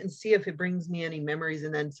peek at it and see if it brings me any memories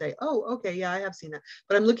and then say, oh, okay, yeah, I have seen that.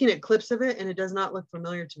 But I'm looking at clips of it and it does not look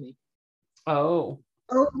familiar to me. Oh.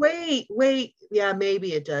 Oh, wait. Yeah,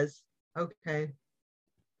 maybe it does. Okay.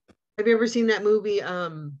 Have you ever seen that movie,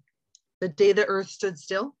 The Day the Earth Stood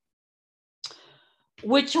Still?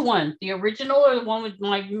 Which one? The original or the one with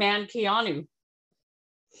my man Keanu?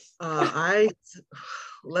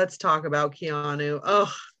 Let's talk about Keanu. Oh,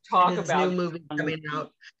 his about new movie coming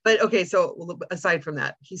out. But okay, so aside from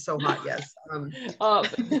that, he's so hot. Yes.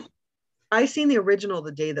 I seen the original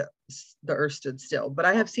The Day the Earth Stood Still, but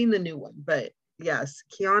I have seen the new one. But yes,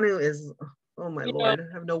 Keanu is. Oh my Lord,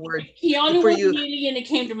 I have no words. Keanu was an alien that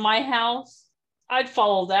came to my house. I'd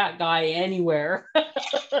follow that guy anywhere.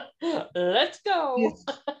 Let's go.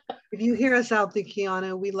 If you hear us out there,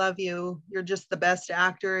 Keanu, we love you. You're just the best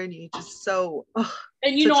actor, and you just so.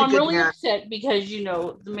 And I'm really upset because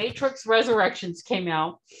The Matrix Resurrections came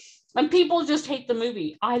out, and people just hate the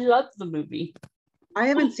movie. I love the movie. I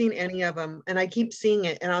haven't seen any of them, and I keep seeing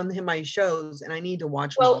it and on my shows, and I need to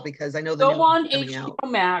watch them all because I know the go on HBO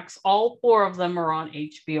Max. All 4 of them are on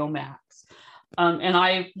HBO Max, and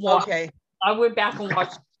I went back and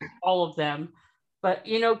watched all of them. But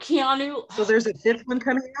Keanu. So there's a 5th one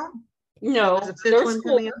coming out? No, there's 5th one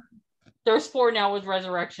coming out? There's 4 now with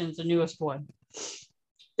Resurrections, the newest one.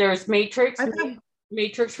 There's Matrix,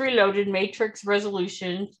 Matrix Reloaded, Matrix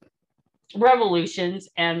Revolutions,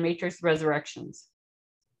 and Matrix Resurrections.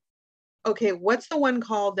 Okay, what's the one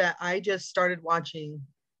called that I just started watching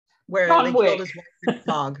where John Wick. Killed his wife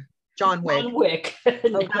dog? John Wick. John Wick.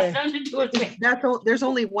 Okay. Nothing to do with me. There's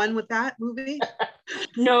only one with that movie?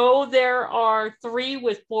 No, there are 3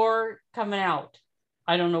 with 4 coming out.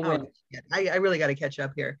 I don't know when. I really got to catch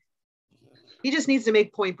up here. He just needs to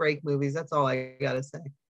make Point Break movies. That's all I got to say.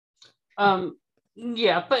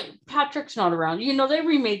 Yeah, but Patrick's not around. They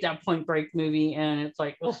remade that Point Break movie and it's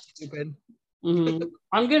like, oh, stupid. Mm-hmm.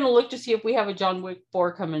 I'm going to look to see if we have a John Wick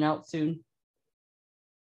 4 coming out soon.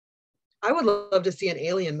 I would love to see an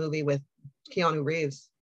alien movie with Keanu Reeves.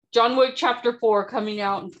 John Wick Chapter 4 coming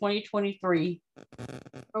out in 2023.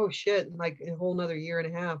 Oh shit! Like a whole another year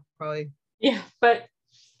and a half, probably. Yeah, but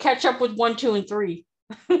catch up with 1, 2, and 3.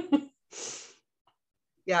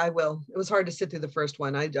 Yeah, I will. It was hard to sit through the first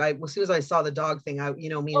one. I as soon as I saw the dog thing, me with you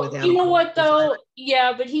know animals. what though?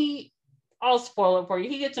 Yeah, but I'll spoil it for you.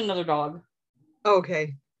 He gets another dog.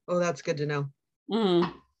 Okay. Oh, that's good to know.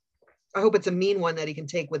 Mm. I hope it's a mean one that he can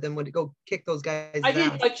take with him when to go kick those guys'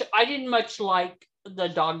 ass. I didn't much like the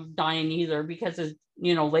dog dying either because his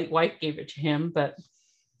late wife gave it to him, but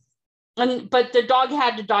the dog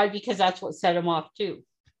had to die because that's what set him off too.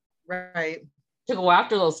 Right. To go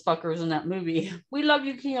after those fuckers in that movie. We love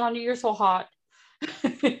you, Keanu. You're so hot.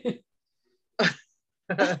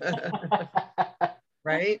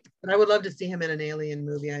 Right. But I would love to see him in an alien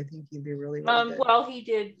movie. I think he'd be really, really good. Well, he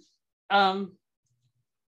did.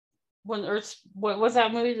 When Earth, what was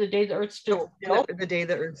that movie? The Day the Earth Stood Still. The Day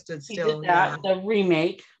the Earth Stood Still. He did that. Yeah. The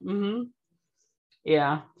remake. Mm-hmm.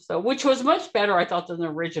 Yeah. So, which was much better, I thought, than the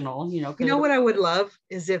original. You know what I would love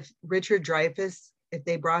is if Richard Dreyfuss, if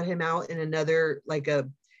they brought him out in another like a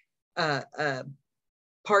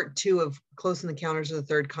part 2 of Close Encounters of the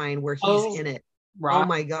Third Kind where he's in it. Right. Oh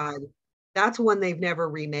my God, that's one they've never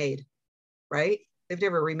remade, right? They've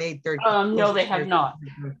never remade Third. No, they have not.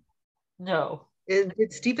 No.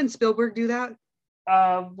 Did Steven Spielberg do that?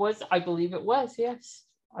 I believe it was, yes.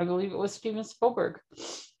 I believe it was Steven Spielberg.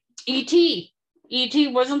 E.T. E.T.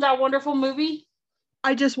 wasn't that a wonderful movie?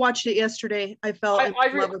 I just watched it yesterday. I fell in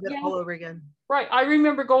love with it all over again. Right. I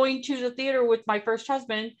remember going to the theater with my first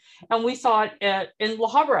husband, and we saw it in La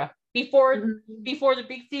Habra before the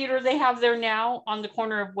big theater they have there now on the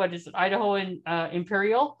corner of what is it, Idaho and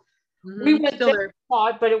Imperial. Mm-hmm. We went there,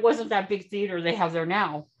 but it wasn't that big theater they have there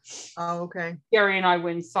now. Oh, okay. Gary and I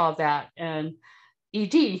went and saw that, and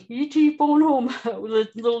E.T. phone home with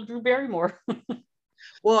little Drew Barrymore.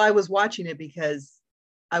 Well, I was watching it because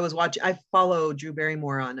I follow Drew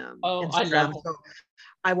Barrymore on Instagram. So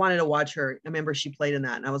I wanted to watch her. I remember she played in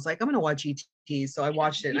that, and I was like, I'm going to watch E.T. So I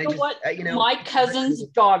watched it. My cousin's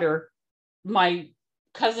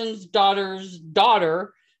daughter's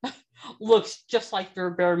daughter looks just like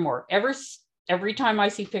Drew Barrymore. Every time I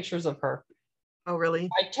see pictures of her. Oh, really?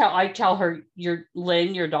 I tell her, your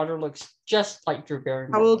daughter looks just like Drew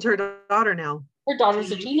Barrymore. How old's her daughter now? Her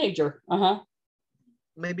daughter's a teenager.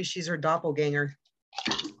 Maybe she's her doppelganger.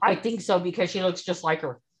 I think so because she looks just like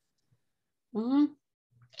her. Mm-hmm.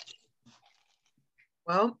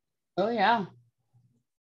 Well. Oh yeah.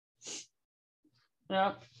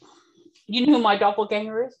 Yeah. You know who my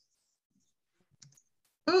doppelganger is?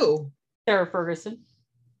 Who? Sarah Ferguson.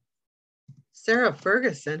 Sarah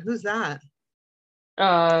Ferguson? Who's that?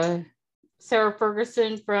 Sarah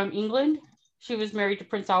Ferguson from England. She was married to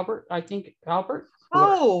Prince Albert. I think Albert.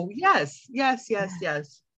 Oh, yes. She got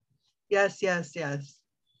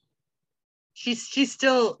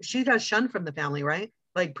shunned from the family, right?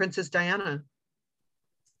 Like Princess Diana.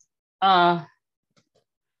 No,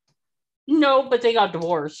 but they got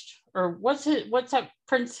divorced. Or what's that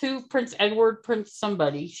Prince who? Prince Edward, Prince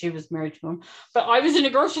somebody. She was married to him. But I was in a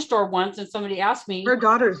grocery store once and somebody asked me. Her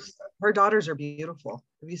daughters are beautiful.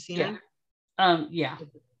 Have you seen it? Yeah.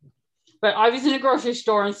 But I was in a grocery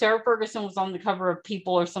store and Sarah Ferguson was on the cover of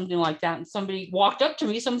People or something like that. And somebody walked up to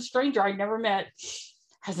me, some stranger I'd never met.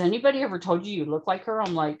 Has anybody ever told you look like her?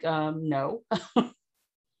 I'm like, no.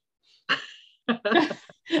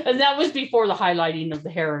 And that was before the highlighting of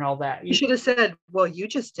the hair and all that. You should have said, well, you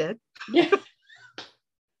just did. Yeah.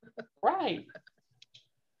 Right.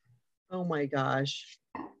 Oh my gosh.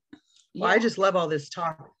 Well, I just love all this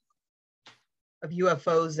talk of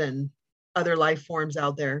UFOs and other life forms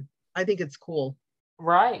out there. I think it's cool.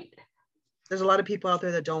 Right. There's a lot of people out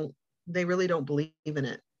there that they really don't believe in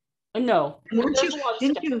it. No.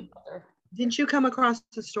 Didn't you come across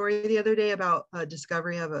the story the other day about a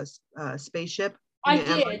discovery of a spaceship? I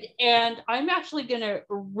did, and I'm actually going to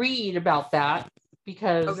read about that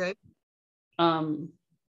because I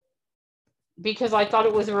thought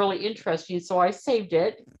it was really interesting, so I saved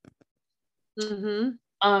it.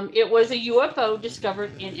 Mm-hmm. It was a UFO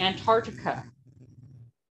discovered in Antarctica.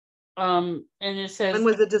 And it says, when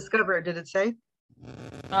was it discovered? Did it say?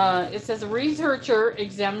 It says a researcher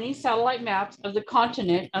examining satellite maps of the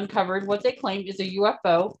continent uncovered what they claimed is a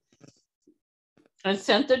UFO and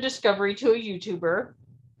sent the discovery to a YouTuber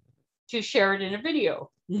to share it in a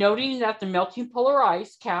video, noting that the melting polar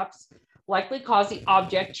ice caps likely caused the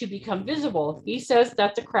object to become visible. He says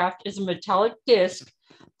that the craft is a metallic disc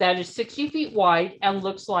that is 60 feet wide and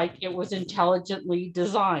looks like it was intelligently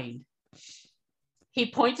designed.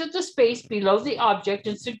 He points at the space below the object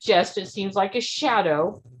and suggests it seems like a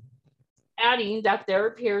shadow adding that there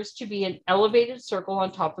appears to be an elevated circle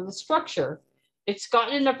on top of the structure. It's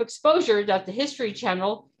gotten enough exposure that the History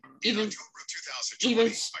Channel even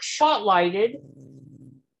spotlighted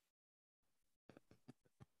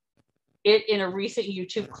it in a recent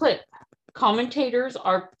YouTube clip. Commentators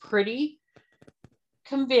are pretty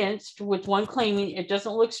convinced, with one claiming it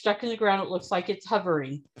doesn't look stuck in the ground, it looks like it's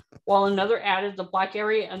hovering, while another added the black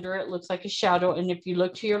area under it looks like a shadow, and if you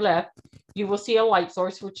look to your left, you will see a light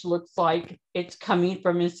source which looks like it's coming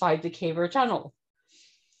from inside the cave or tunnel.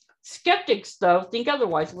 Skeptics, though, think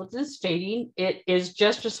otherwise, with this stating it is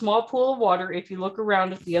just a small pool of water. If you look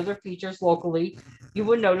around at the other features locally, you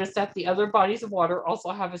will notice that the other bodies of water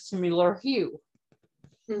also have a similar hue.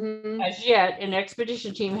 Mm-hmm. As yet, an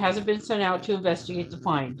expedition team hasn't been sent out to investigate the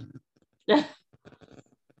find.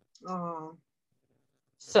 Oh.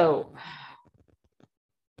 So,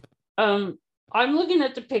 I'm looking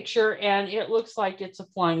at the picture and it looks like it's a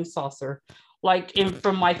flying saucer, like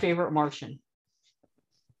from My Favorite Martian.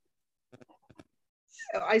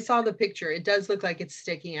 I saw the picture. It does look like it's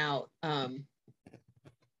sticking out.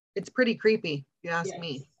 It's pretty creepy, if you ask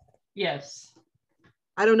me. Yes.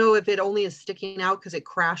 I don't know if it only is sticking out because it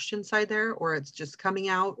crashed inside there, or it's just coming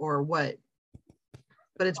out, or what.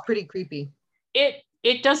 But it's pretty creepy.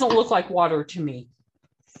 It doesn't look like water to me.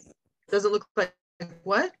 Doesn't look like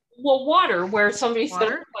what? Well, water, where somebody said it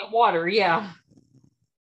looks like water, yeah.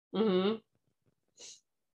 Mm-hmm.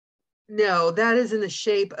 No, that is in the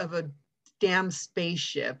shape of a damn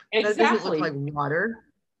spaceship. Exactly. That doesn't look like water.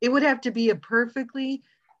 It would have to be a perfectly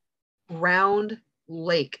round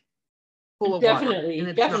lake full of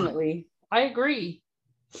water. Definitely. I agree.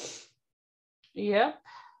 Yep.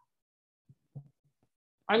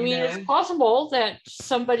 I mean, it's possible that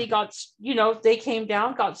somebody got, they came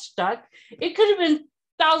down, got stuck. It could have been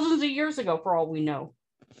thousands of years ago for all we know.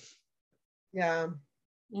 Yeah.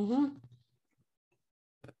 Mm-hmm.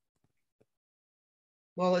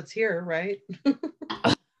 Well, it's here, right?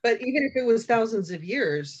 But even if it was thousands of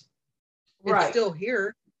years, it's still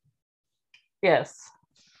here. Yes.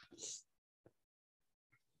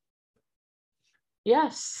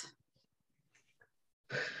 Yes.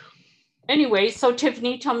 Anyway, so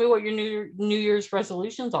Tiffany, tell me what your New Year's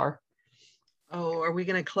resolutions are. Oh, are we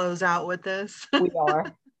going to close out with this? We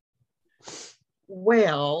are.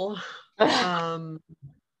 Well,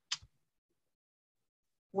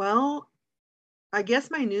 I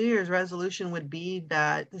guess my New Year's resolution would be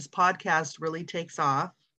that this podcast really takes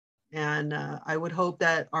off. And I would hope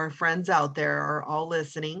that our friends out there are all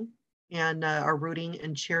listening and are rooting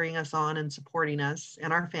and cheering us on and supporting us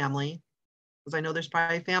and our family, because I know there's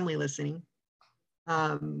probably family listening.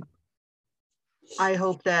 I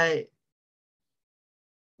hope that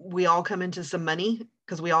we all come into some money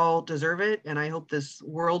because we all deserve it. And I hope this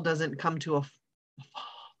world doesn't come to a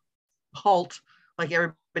halt like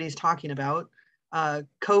everybody's talking about.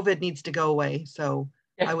 COVID needs to go away. So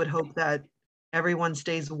I would hope that everyone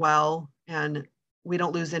stays well and we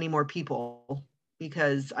don't lose any more people,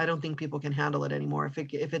 because I don't think people can handle it anymore.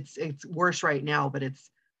 If it's worse right now, but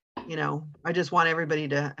it's, I just want everybody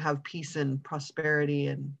to have peace and prosperity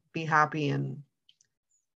and be happy. And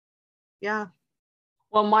yeah.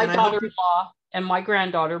 Well, my daughter-in-law and my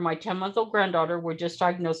granddaughter, my 10-month-old granddaughter, were just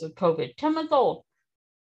diagnosed with COVID. 10-month-old.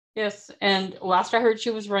 Yes. And last I heard,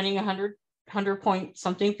 she was running 100 point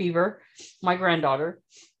something fever, my granddaughter.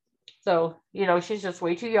 So, she's just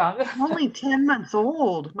way too young. Only 10 months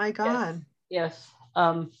old. My God. Yes.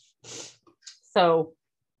 So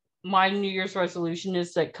my New Year's resolution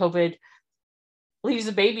is that COVID leaves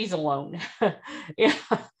the babies alone. Yeah.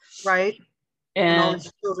 Right. And all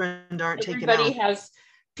these children aren't taken out. Everybody has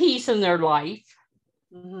peace in their life.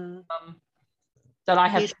 Mm-hmm. That I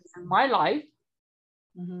have in my life,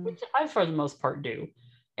 mm-hmm. which I, for the most part, do.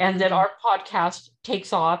 And that our podcast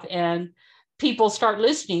takes off and people start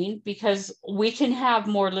listening, because we can have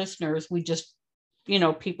more listeners. We just,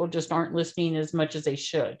 people just aren't listening as much as they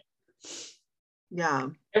should. Yeah.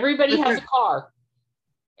 Everybody has a car.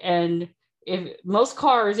 And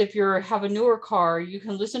if you have a newer car, you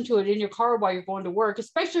can listen to it in your car while you're going to work,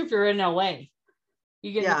 especially if you're in LA.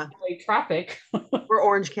 You get LA traffic. Or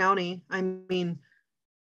Orange County. I mean,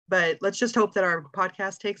 but let's just hope that our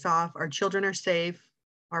podcast takes off. Our children are safe.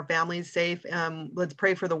 Our family's safe. Let's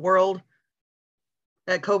pray for the world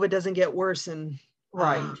that COVID doesn't get worse and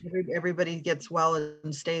everybody gets well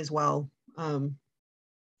and stays well.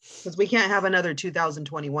 Because we can't have another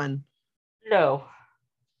 2021. No.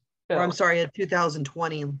 Or I'm sorry, a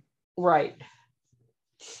 2020. Right.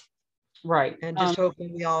 And just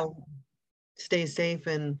hoping we all stay safe.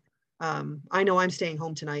 And I know I'm staying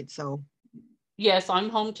home tonight, so. Yes, I'm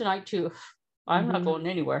home tonight too. I'm not going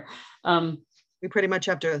anywhere. We pretty much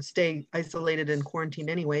have to stay isolated and quarantined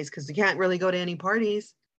anyways, because you can't really go to any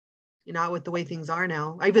parties. Not with the way things are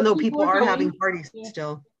now, even though people are having parties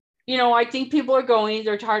still. I think people are going.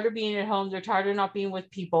 They're tired of being at home. They're tired of not being with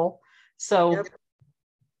people. So,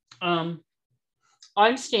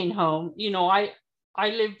 I'm staying home. I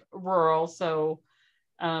live rural, so,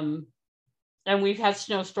 and we've had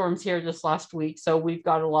snowstorms here this last week. So we've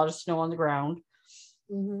got a lot of snow on the ground.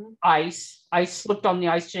 Ice. I slipped on the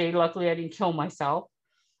ice today. Luckily, I didn't kill myself.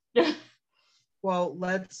 Well,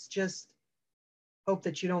 let's just hope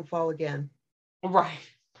that you don't fall again. Right.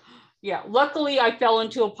 Yeah. Luckily, I fell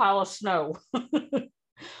into a pile of snow. But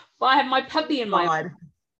I have my puppy in my arm,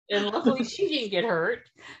 and luckily she didn't get hurt.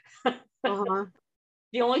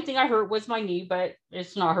 The only thing I hurt was my knee, but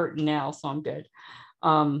it's not hurting now, so I'm good.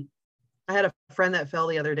 I had a friend that fell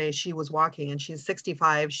the other day. She was walking, and she's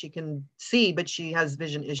 65. She can see, but she has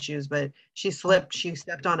vision issues. But she slipped. She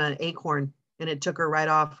stepped on an acorn, and it took her right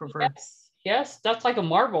off of her. Yes, that's like a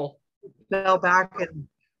marble. Fell back, and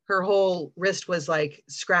her whole wrist was like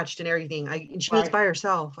scratched and everything. And she was by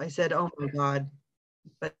herself. I said, "Oh my God,"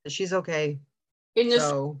 but she's okay.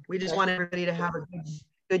 So we just want everybody to have a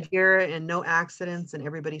good year and no accidents, and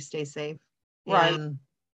everybody stay safe. Right. And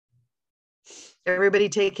everybody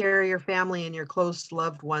take care of your family and your close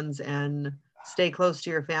loved ones, and stay close to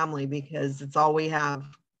your family, because it's all we have.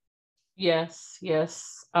 Yes.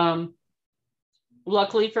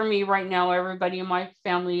 Luckily for me right now, everybody in my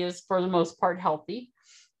family is for the most part healthy,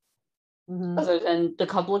 other than the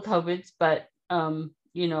couple of COVIDs, but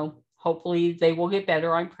hopefully they will get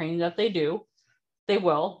better. I'm praying that they do. They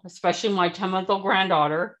will, especially my 10-month-old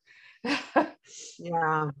granddaughter.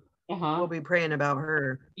 We'll be praying about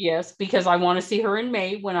her. Yes, because I want to see her in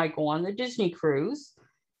May when I go on the Disney cruise.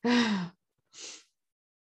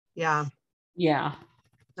 Yeah.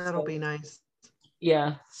 That'll be nice.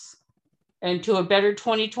 Yes. And to a better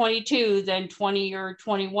 2022 than 20 or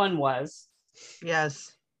 21 was.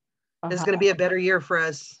 Yes. It's going to be a better year for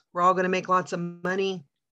us. We're all going to make lots of money.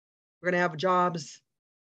 We're going to have jobs.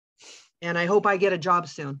 And I hope I get a job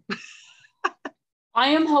soon. I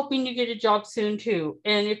am hoping to get a job soon too.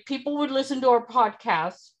 And if people would listen to our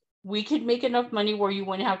podcast, we could make enough money where you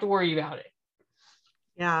wouldn't have to worry about it.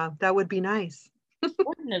 Yeah, that would be nice.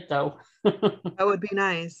 Wouldn't it though? That would be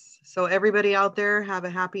nice. So everybody out there, have a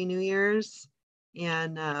happy New Year's.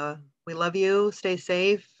 And we love you. Stay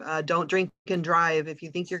safe. Don't drink and drive. If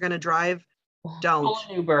you think you're going to drive, don't. Call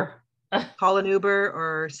an Uber. Call an Uber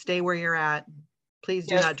or stay where you're at. Please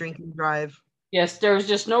do not drink and drive. Yes, there's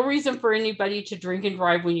just no reason for anybody to drink and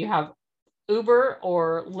drive when you have Uber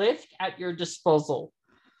or Lyft at your disposal.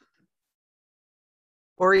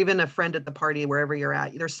 Or even a friend at the party, wherever you're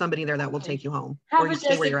at. There's somebody there that will take you home. Or you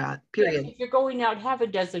stay where you're at, period. If you're going out, have a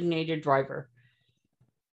designated driver.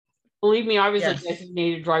 Believe me, I was a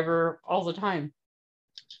designated driver all the time.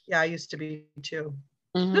 Yeah, I used to be too.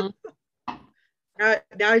 Now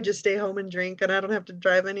I just stay home and drink, and I don't have to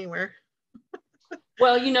drive anywhere.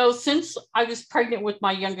 Well, since I was pregnant with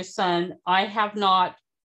my youngest son, I have not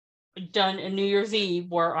done a New Year's Eve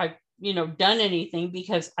where I've, done anything,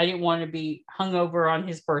 because I didn't want to be hungover on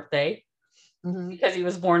his birthday, because he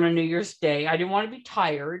was born on New Year's Day. I didn't want to be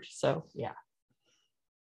tired. So, yeah.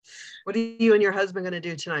 What are you and your husband going to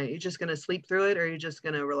do tonight? You just going to sleep through it, or are you just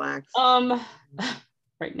going to relax?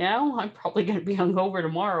 Right now, I'm probably going to be hungover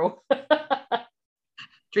tomorrow.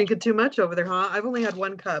 Drinking too much over there, huh? I've only had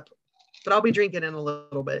 1 cup. But I'll be drinking in a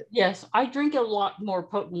little bit. Yes, I drink a lot more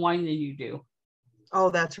potent wine than you do.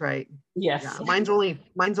 Oh, that's right. Yes. Yeah, mine's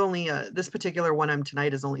only this particular one I'm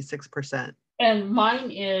tonight is only 6%. And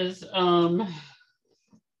mine is I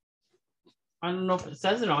don't know if it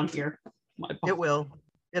says it on here. It will.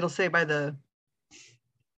 It'll say by the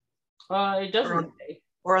it doesn't say.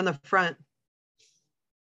 Or on the front.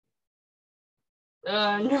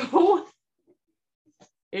 No.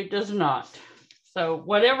 It does not. So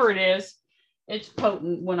whatever it is, it's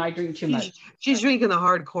potent when I drink too much. She's drinking the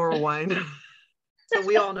hardcore wine. So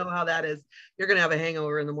we all know how that is. You're going to have a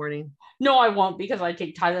hangover in the morning. No, I won't, because I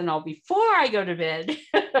take Tylenol before I go to bed.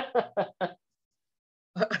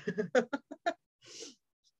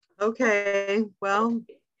 Okay. Well,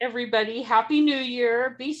 everybody, Happy New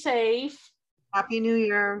Year. Be safe. Happy New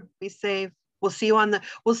Year. Be safe. We'll see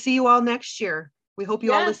you all next year. We hope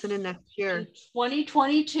you all listen in next year. In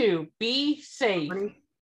 2022. Be safe.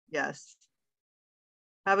 Yes.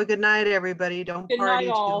 Have a good night, everybody. Don't party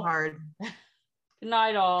too hard. Good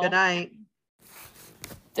night, all. Good night.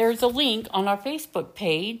 There's a link on our Facebook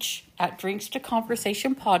page at Drinks to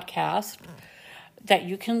Conversation Podcast that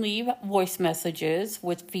you can leave voice messages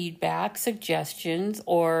with feedback, suggestions,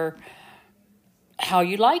 or how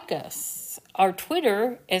you like us. Our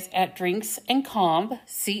Twitter is at drinksandconv,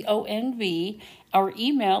 CONV. Our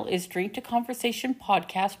email is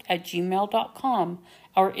drinktoconversationpodcast@gmail.com.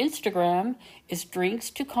 Our Instagram is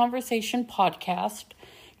drinkstoconversationpodcast.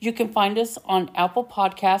 You can find us on Apple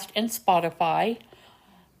Podcast and Spotify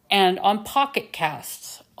and on Pocket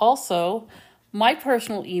Casts. Also, my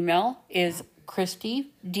personal email is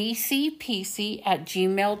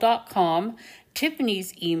christydcpc@gmail.com.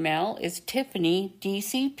 Tiffany's email is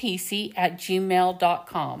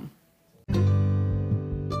tiffanyDCPC@gmail.com.